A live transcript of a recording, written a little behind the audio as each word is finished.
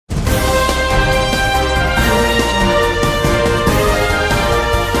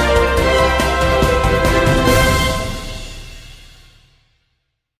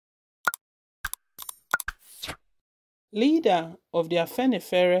Leader of the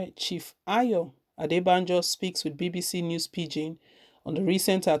Afenifere, Chief Ayo Adebanjo, speaks with BBC News Pidgin on the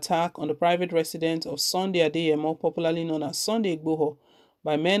recent attack on the private residence of Sunday Adeyemo, popularly known as Sunday Igboho,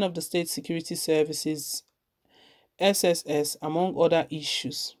 by men of the State Security Services SSS, among other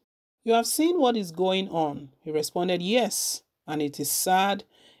issues. You have seen what is going on. He responded, yes, and it is sad.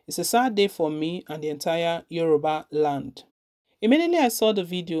 It's a sad day for me and the entire Yoruba land. Immediately I saw the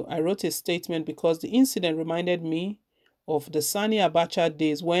video, I wrote a statement because the incident reminded me of the Sani Abacha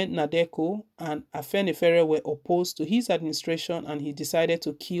days when Nadeko and Afenifere were opposed to his administration and he decided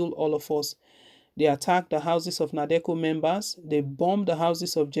to kill all of us. They attacked the houses of Nadeko members, they bombed the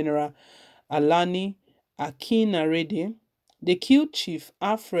houses of General Alani Akinarede, they killed Chief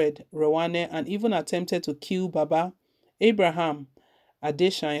Alfred Rewane and even attempted to kill Baba Abraham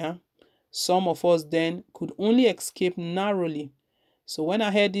Adeshaya. Some of us then could only escape narrowly. So when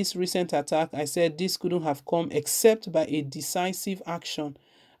I heard this recent attack, I said this couldn't have come except by a decisive action.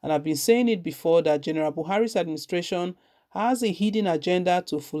 And I've been saying it before that General Buhari's administration has a hidden agenda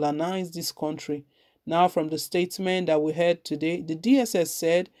to Fulanize this country. Now, from the statement that we heard today, the DSS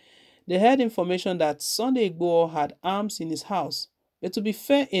said they had information that Sunday Igboho had arms in his house. But to be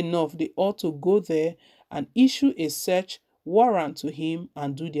fair enough, they ought to go there and issue a search warrant to him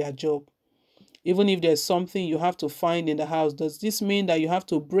and do their job. Even if there's something you have to find in the house, does this mean that you have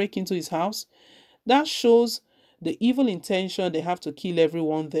to break into his house? That shows the evil intention they have to kill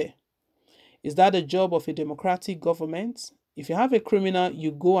everyone there. Is that the job of a democratic government? If you have a criminal,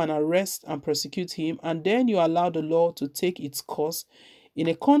 you go and arrest and prosecute him, and then you allow the law to take its course in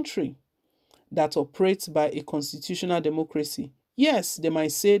a country that operates by a constitutional democracy. Yes, they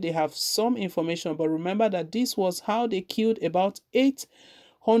might say they have some information, but remember that this was how they killed about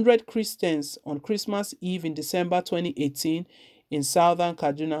 800 Christians on Christmas Eve in December 2018 in southern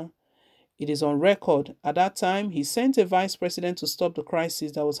Kaduna. It is on record. At that time, he sent a vice president to stop the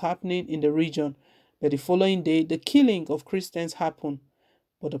crisis that was happening in the region. But the following day, the killing of Christians happened.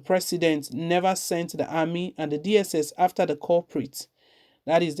 But the president never sent the army and the DSS after the culprits.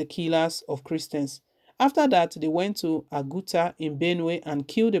 That is the killers of Christians. After that, they went to Aguta in Benue and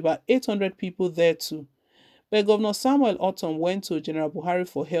killed about 800 people there too. But Governor Samuel Otom went to General Buhari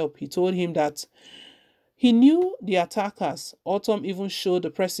for help. He told him that he knew the attackers. Otom even showed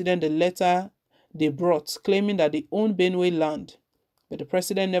the president the letter they brought, claiming that they owned Benue land. But the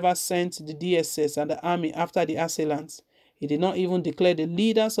president never sent the DSS and the army after the assailants. He did not even declare the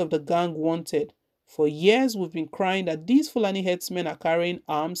leaders of the gang wanted. For years, we've been crying that these Fulani headsmen are carrying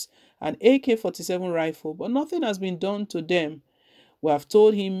arms and AK-47 rifle, but nothing has been done to them. We have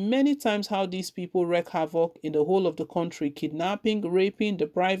told him many times how these people wreak havoc in the whole of the country, kidnapping, raping,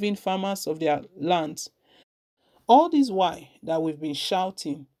 depriving farmers of their lands. All this while that we've been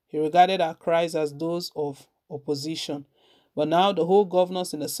shouting, he regarded our cries as those of opposition. But now the whole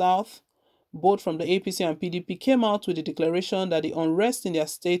governors in the south, both from the APC and PDP, came out with a declaration that the unrest in their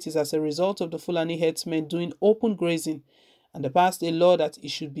state is as a result of the Fulani headsmen doing open grazing, and they passed a law that it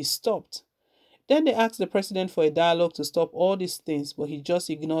should be stopped. Then they asked the president for a dialogue to stop all these things, but he just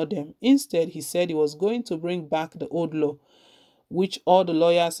ignored them. Instead, he said he was going to bring back the old law, which all the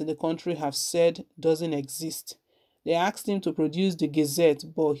lawyers in the country have said doesn't exist. They asked him to produce the Gazette,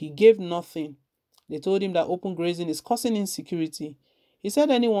 but he gave nothing. They told him that open grazing is causing insecurity. He said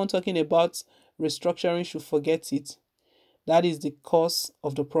anyone talking about restructuring should forget it. That is the cause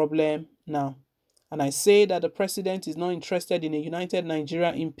of the problem now. And I say that the president is not interested in a united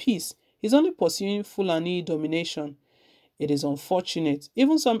Nigeria in peace. He's only pursuing Fulani domination. It is unfortunate.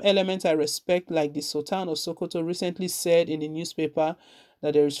 Even some elements I respect, like the Sultan of Sokoto, recently said in the newspaper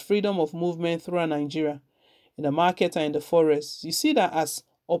that there is freedom of movement throughout Nigeria, in the market and in the forest. You see that as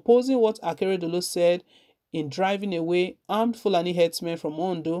opposing what Akeredolu said in driving away armed Fulani headsmen from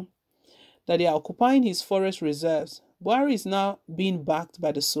Ondo, that they are occupying his forest reserves. Buhari is now being backed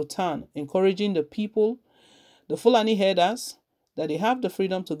by the Sultan, encouraging the people, the Fulani herders, that they have the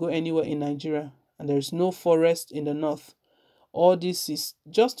freedom to go anywhere in Nigeria, and there is no forest in the north. All this is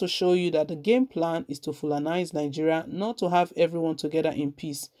just to show you that the game plan is to Fulanize Nigeria, not to have everyone together in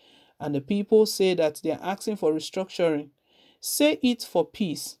peace. And the people say that they are asking for restructuring. Say it for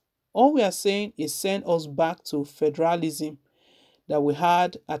peace. All we are saying is send us back to federalism that we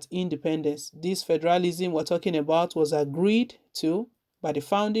had at independence. This federalism we're talking about was agreed to by the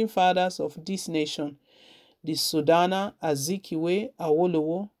founding fathers of this nation, the Sudana, Azikiwe,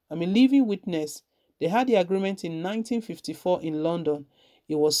 Awolowo. Living witness. They had the agreement in 1954 in London.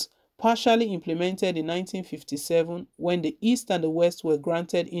 It was partially implemented in 1957 when the East and the West were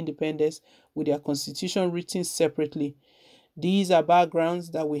granted independence with their constitution written separately. These are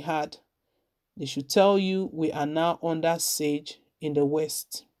backgrounds that we had. They should tell you we are now under siege in the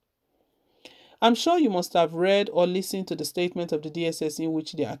West. I'm sure you must have read or listened to the statement of the DSS in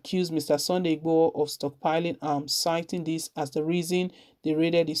which they accused Mr. Sunday Igboho of stockpiling arms, citing this as the reason they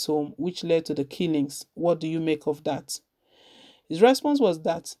raided his home, which led to the killings. What do you make of that? His response was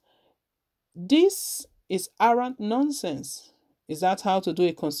that this is arrant nonsense. Is that how to do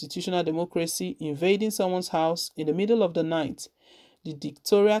a constitutional democracy, invading someone's house in the middle of the night? The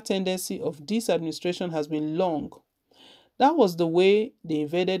dictatorial tendency of this administration has been long. That was the way they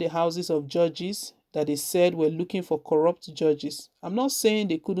invaded the houses of judges that they said were looking for corrupt judges. I'm not saying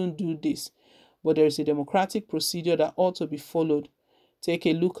they couldn't do this, but there is a democratic procedure that ought to be followed. Take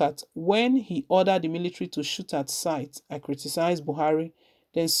a look at when he ordered the military to shoot at sight. I criticize Buhari.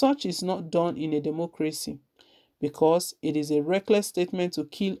 Then such is not done in a democracy, because it is a reckless statement to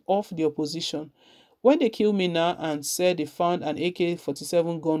kill off the opposition. When they kill me now and said they found an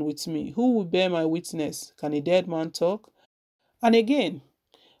AK-47 gun with me, who will bear my witness? Can a dead man talk? And again,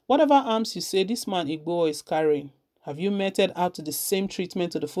 whatever arms you say this man Igboho is carrying, have you meted out the same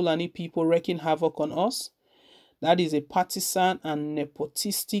treatment to the Fulani people wreaking havoc on us? That is a partisan and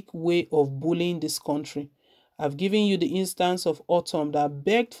nepotistic way of bullying this country. I've given you the instance of Autumn that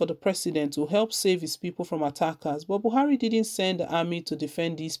begged for the president to help save his people from attackers, but Buhari didn't send the army to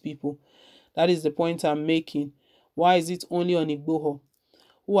defend these people. That is the point I'm making. Why is it only on Igboho,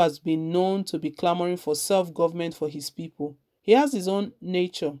 who has been known to be clamoring for self-government for his people? He has his own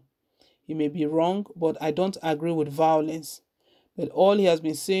nature. He may be wrong, but I don't agree with violence. But all he has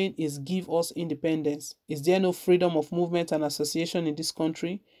been saying is give us independence. Is there no freedom of movement and association in this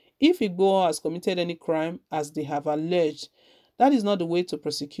country? If Igboho has committed any crime, as they have alleged, that is not the way to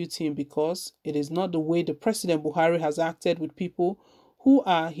prosecute him, because it is not the way the President Buhari has acted with people who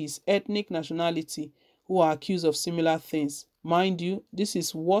are his ethnic nationality, who are accused of similar things. Mind you, this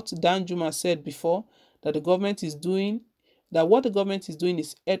is what Danjuma said before, that the government is doing, that what the government is doing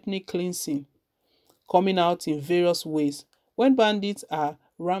is ethnic cleansing, coming out in various ways. When bandits are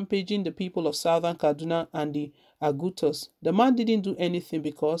rampaging the people of southern Kaduna and the Agutos, the man didn't do anything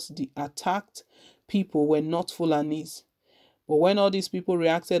because the attacked people were not Fulanis. But when all these people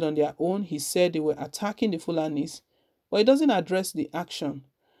reacted on their own, he said they were attacking the Fulanis. But it doesn't address the action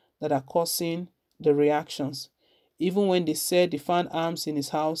that are causing the reactions. Even when they said they found arms in his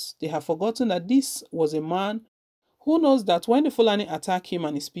house, they have forgotten that this was a man who knows that when the Fulani attack him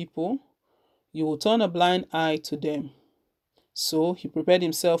and his people, you will turn a blind eye to them. So he prepared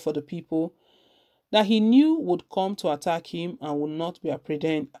himself for the people that he knew would come to attack him and would not be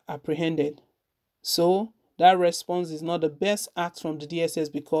apprehended. So that response is not the best act from the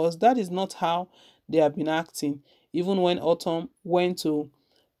DSS, because that is not how they have been acting. Even when Autumn went to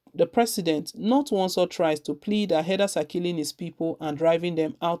the president not once or twice to plead that herders are killing his people and driving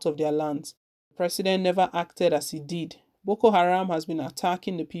them out of their lands, the president never acted as he did. Boko Haram has been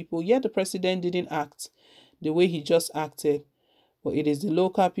attacking the people, yet the president didn't act the way he just acted. But it is the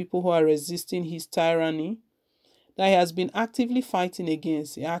local people who are resisting his tyranny that he has been actively fighting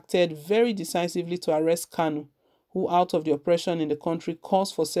against. He acted very decisively to arrest Kanu, who out of the oppression in the country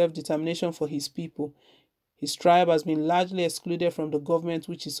calls for self-determination for his people. His tribe has been largely excluded from the government,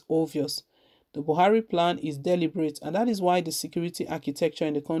 which is obvious. The Buhari plan is deliberate, and that is why the security architecture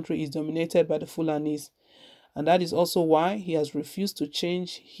in the country is dominated by the Fulanis. And that is also why he has refused to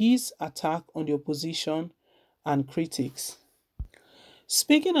change his attack on the opposition and critics.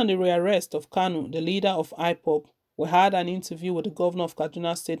 Speaking on the rearrest of Kanu, the leader of IPOB, we had an interview with the governor of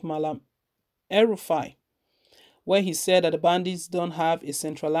Kaduna State, Malam El-Rufai, where he said that the bandits don't have a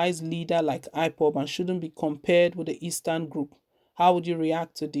centralized leader like IPOB and shouldn't be compared with the Eastern group. How would you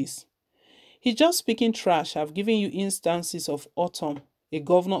react to this? He's just speaking trash. I've given you instances of Autumn, a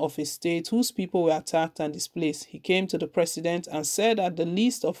governor of a state whose people were attacked and displaced. He came to the president and said at the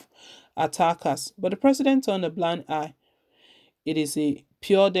list of attackers, but the president turned a blind eye. It is a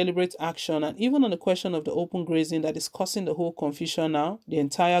pure deliberate action, and even on the question of the open grazing that is causing the whole confusion now, the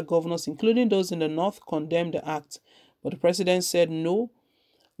entire governors, including those in the north, condemned the act. But the president said no,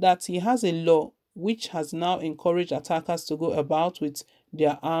 that he has a law which has now encouraged attackers to go about with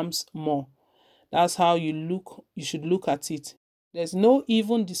their arms more. That's how you should look at it. There's no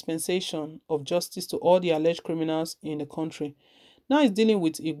even dispensation of justice to all the alleged criminals in the country. Now he's dealing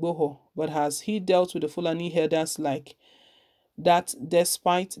with Igboho, but has he dealt with the Fulani herders like that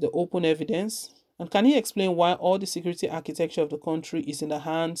despite the open evidence? And can he explain why all the security architecture of the country is in the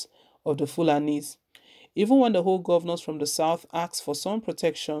hands of the Fulanis? Even when the whole governors from the south asked for some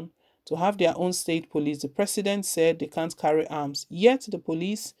protection to have their own state police, the president said they can't carry arms. Yet the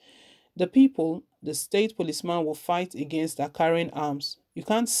police, the people, the state policeman will fight against their carrying arms. You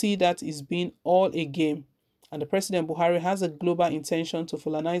can't see that it's been all a game, and the President Buhari has a global intention to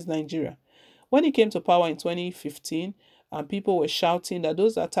Fulanize Nigeria. When he came to power in 2015, and people were shouting that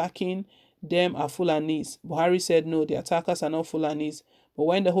those attacking them are Fulanis, Buhari said no, the attackers are not Fulanis. But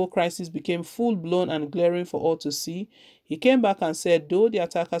when the whole crisis became full-blown and glaring for all to see, he came back and said, though the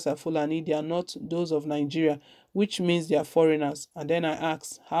attackers are Fulani, they are not those of Nigeria, which means they are foreigners. And then I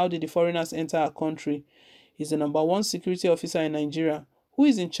asked, how did the foreigners enter our country? He's the number one security officer in Nigeria, who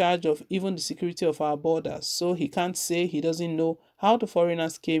is in charge of even the security of our borders, so he can't say he doesn't know how the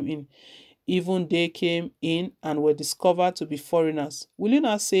foreigners came in. Even they came in and were discovered to be foreigners. Will you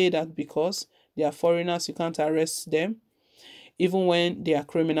not say that because they are foreigners you can't arrest them, even when they are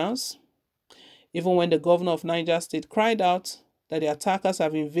criminals? Even when the governor of Niger State cried out that the attackers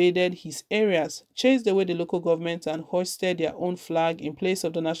have invaded his areas, chased away the local government, and hoisted their own flag in place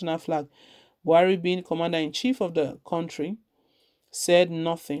of the national flag, Buhari, being commander-in-chief of the country, said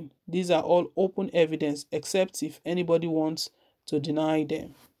nothing. These are all open evidence, except if anybody wants to deny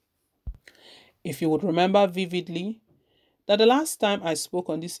them. If you would remember vividly, that the last time I spoke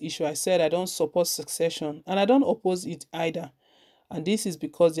on this issue, I said I don't support succession and I don't oppose it either. And this is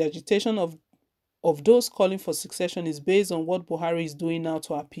because the agitation of those calling for succession is based on what Buhari is doing now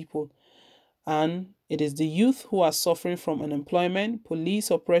to our people. And it is the youth who are suffering from unemployment, police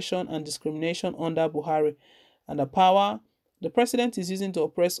oppression, and discrimination under Buhari. And the power the president is using to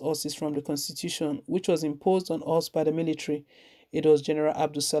oppress us is from the constitution, which was imposed on us by the military. It was General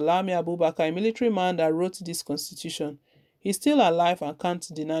Abdulsalami Abubakar, a military man, that wrote this constitution. He's still alive and can't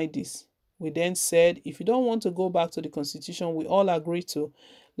deny this. We then said, if you don't want to go back to the constitution we all agreed to,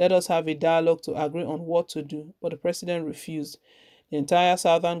 let us have a dialogue to agree on what to do. But the president refused. The entire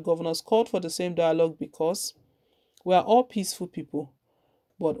southern governors called for the same dialogue because we are all peaceful people.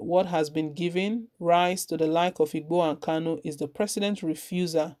 But what has been giving rise to the like of Igbo and Kano is the president's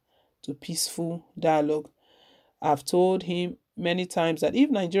refusal to peaceful dialogue. I've told him many times that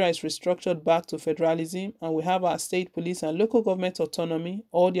if Nigeria is restructured back to federalism and we have our state police and local government autonomy,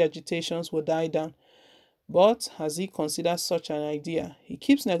 all the agitations will die down. But has he considered such an idea? He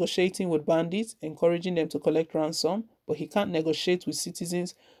keeps negotiating with bandits, encouraging them to collect ransom, but he can't negotiate with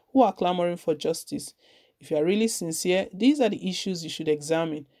citizens who are clamoring for justice. If you are really sincere, these are the issues you should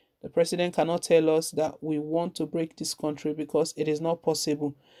examine. The president cannot tell us that we want to break this country because it is not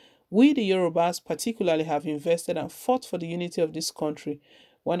possible. We, the Yorubas, particularly have invested and fought for the unity of this country.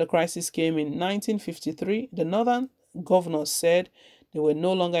 When the crisis came in 1953, the northern governors said they were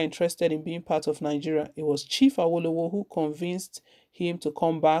no longer interested in being part of Nigeria. It was Chief Awolowo who convinced him to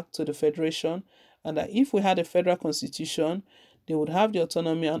come back to the federation, and that if we had a federal constitution, they would have the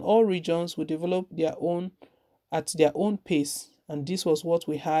autonomy and all regions would develop their own at their own pace. And this was what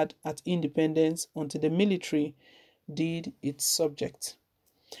we had at independence until the military did its subject.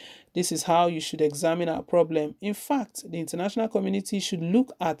 This is how you should examine our problem. In fact, the international community should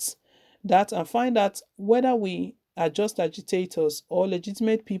look at that and find out whether we are just agitators or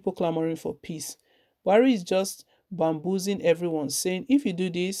legitimate people clamoring for peace. Buhari is just bamboozling everyone, saying if you do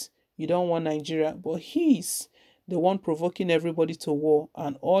this, you don't want Nigeria. But he's the one provoking everybody to war,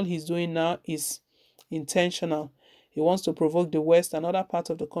 and all he's doing now is intentional. He wants to provoke the West and other parts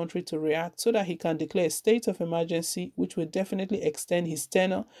of the country to react so that he can declare a state of emergency, which will definitely extend his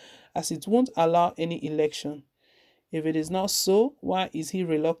tenure, as it won't allow any election. If it is not so, why is he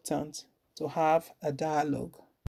reluctant to have a dialogue?